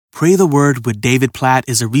Pray the Word with David Platt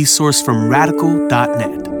is a resource from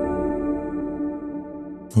radical.net.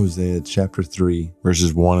 Hosea chapter 3,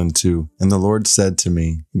 verses 1 and 2. And the Lord said to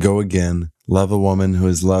me, Go again, love a woman who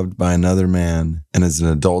is loved by another man and is an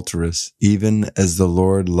adulteress, even as the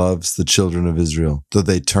Lord loves the children of Israel, though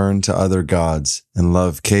they turn to other gods and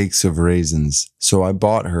love cakes of raisins. So I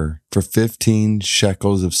bought her for 15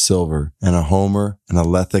 shekels of silver and a homer and a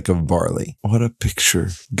lethek of barley. What a picture.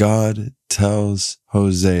 God tells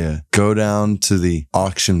Hosea, go down to the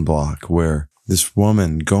auction block where this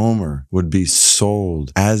woman, Gomer, would be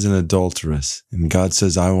sold as an adulteress. And God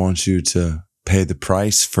says, I want you to pay the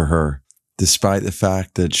price for her, despite the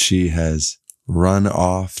fact that she has run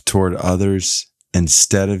off toward others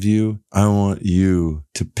instead of you. I want you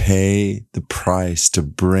to pay the price to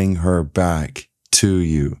bring her back to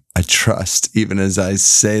you. I trust, even as I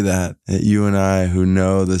say that you and I who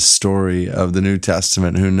know the story of the New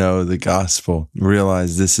Testament, who know the gospel,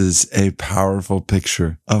 realize this is a powerful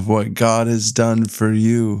picture of what God has done for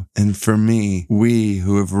you and for me. We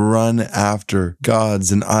who have run after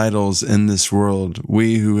gods and idols in this world,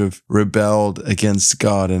 we who have rebelled against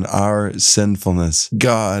God in our sinfulness,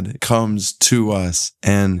 God comes to us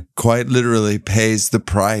and quite literally pays the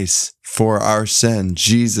price for our sin.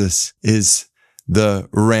 Jesus is the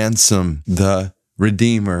ransom, the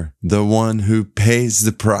Redeemer, the one who pays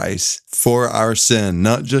the price for our sin,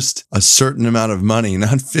 not just a certain amount of money,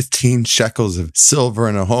 not 15 shekels of silver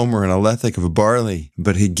and a homer and a lethek of barley,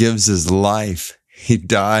 but he gives his life. He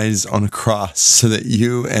dies on a cross so that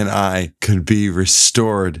you and I could be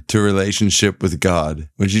restored to relationship with God.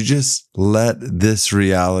 Would you just let this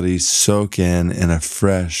reality soak in a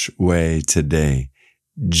fresh way today?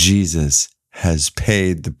 Jesus has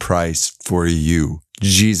paid the price for you.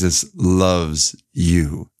 Jesus loves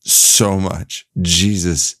you so much.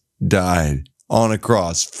 Jesus died on a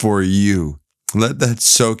cross for you. Let that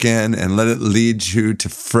soak in and let it lead you to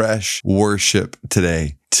fresh worship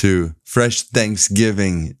today, to fresh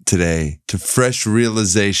thanksgiving today, to fresh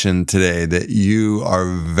realization today that you are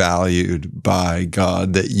valued by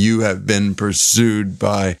God, that you have been pursued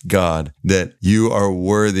by God, that you are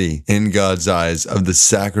worthy in God's eyes of the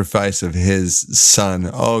sacrifice of his Son.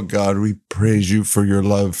 Oh God, we praise you for your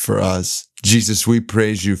love for us. Jesus, we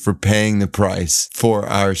praise you for paying the price for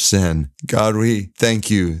our sin. God, we thank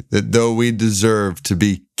you that though we deserve to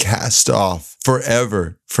be cast off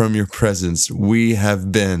forever from your presence, we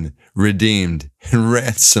have been redeemed and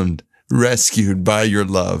ransomed, rescued by your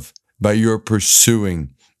love, by your pursuing,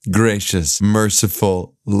 gracious,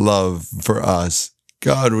 merciful love for us.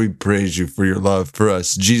 God, we praise you for your love for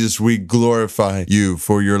us. Jesus, we glorify you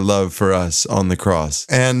for your love for us on the cross.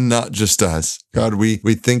 And not just us. God, we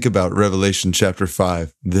think about Revelation chapter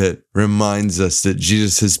 5 that reminds us that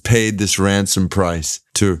Jesus has paid this ransom price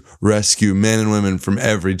to rescue men and women from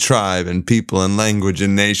every tribe and people and language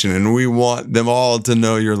and nation. And we want them all to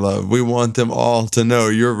know your love. We want them all to know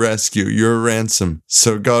your rescue, your ransom.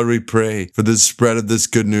 So God, we pray for the spread of this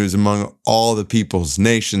good news among all the peoples,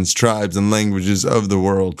 nations, tribes, and languages of the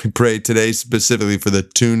world. We pray today specifically for the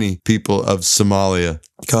Tuni people of Somalia.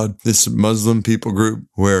 God, this Muslim people group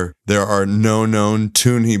where there are no known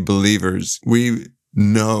Tuni believers, we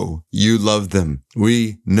know you love them.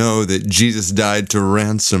 We know that Jesus died to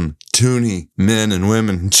ransom Tuni men and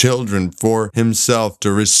women and children for himself,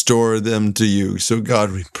 to restore them to you. So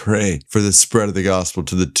God, we pray for the spread of the gospel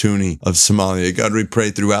to the Tuni of Somalia. God, we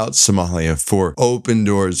pray throughout Somalia for open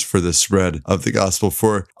doors for the spread of the gospel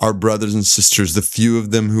for our brothers and sisters, the few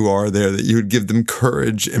of them who are there, that you would give them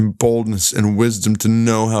courage and boldness and wisdom to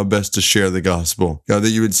know how best to share the gospel. God,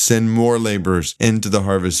 that you would send more laborers into the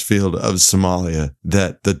harvest field of Somalia,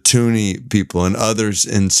 that the Tuni people and others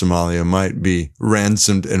in Somalia might be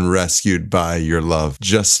ransomed and rescued by your love,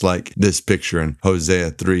 just like this picture in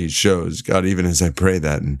Hosea 3 shows. God, even as I pray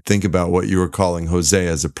that and think about what you were calling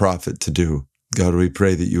Hosea as a prophet to do, God, we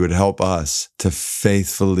pray that you would help us to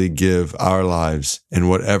faithfully give our lives in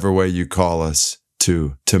whatever way you call us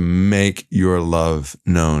to make your love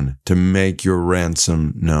known, to make your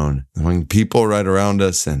ransom known among people right around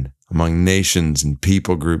us and among nations and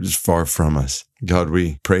people groups far from us. God,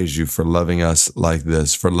 we praise you for loving us like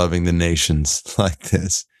this, for loving the nations like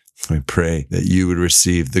this. We pray that you would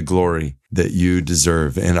receive the glory that you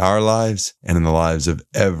deserve in our lives and in the lives of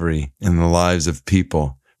in the lives of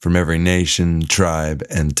people from every nation, tribe,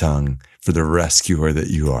 and tongue, for the rescuer that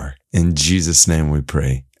you are. In Jesus' name we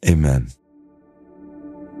pray. Amen.